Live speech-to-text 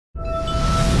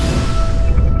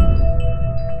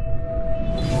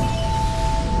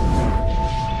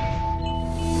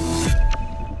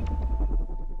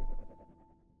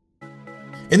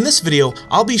In this video,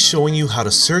 I'll be showing you how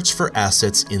to search for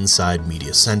assets inside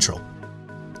MediaCentral.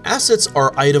 Assets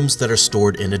are items that are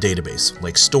stored in a database,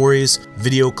 like stories,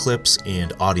 video clips,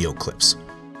 and audio clips.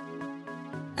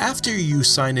 After you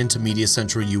sign into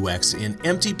MediaCentral UX, an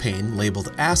empty pane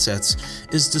labeled Assets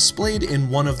is displayed in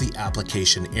one of the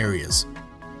application areas.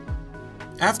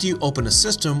 After you open a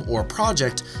system or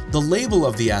project, the label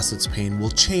of the Assets pane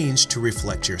will change to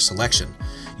reflect your selection.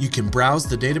 You can browse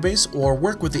the database or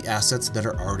work with the assets that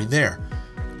are already there.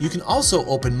 You can also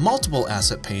open multiple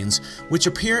asset panes, which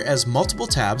appear as multiple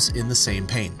tabs in the same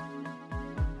pane.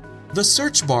 The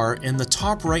search bar in the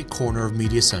top right corner of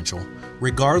MediaCentral,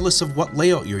 regardless of what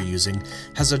layout you're using,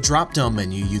 has a drop-down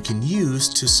menu you can use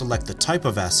to select the type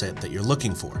of asset that you're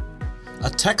looking for, a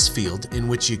text field in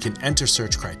which you can enter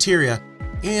search criteria,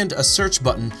 and a search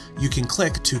button you can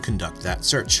click to conduct that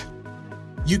search.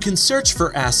 You can search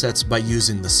for assets by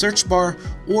using the search bar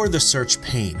or the search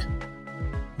pane.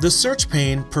 The search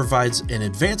pane provides an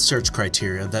advanced search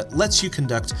criteria that lets you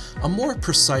conduct a more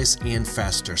precise and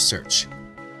faster search.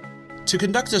 To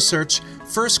conduct a search,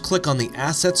 first click on the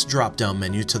Assets drop-down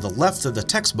menu to the left of the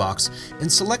text box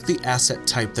and select the asset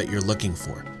type that you're looking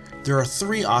for. There are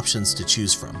three options to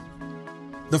choose from.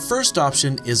 The first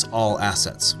option is All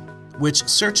Assets, which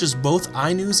searches both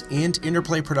iNews and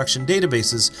Interplay production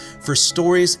databases for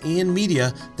stories and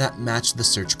media that match the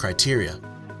search criteria.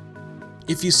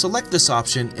 If you select this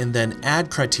option and then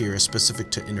add criteria specific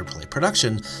to Interplay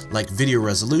production, like video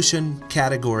resolution,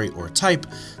 category, or type,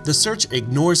 the search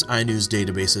ignores iNews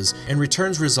databases and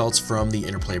returns results from the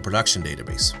Interplay production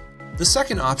database. The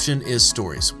second option is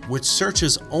Stories, which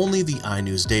searches only the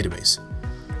iNews database.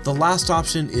 The last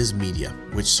option is Media,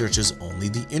 which searches only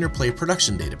the Interplay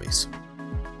production database.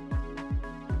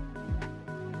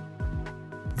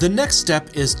 The next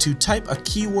step is to type a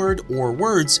keyword or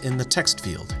words in the text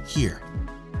field here.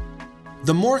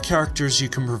 The more characters you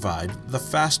can provide, the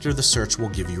faster the search will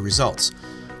give you results.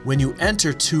 When you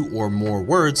enter 2 or more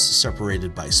words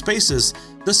separated by spaces,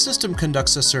 the system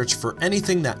conducts a search for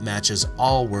anything that matches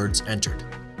all words entered.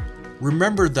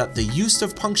 Remember that the use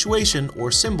of punctuation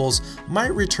or symbols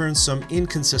might return some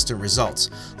inconsistent results,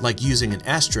 like using an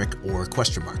asterisk or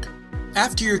question mark.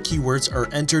 After your keywords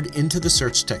are entered into the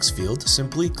search text field,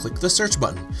 simply click the search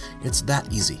button. It's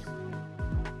that easy.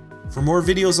 For more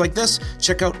videos like this,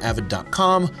 check out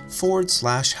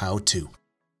avid.com/how-to.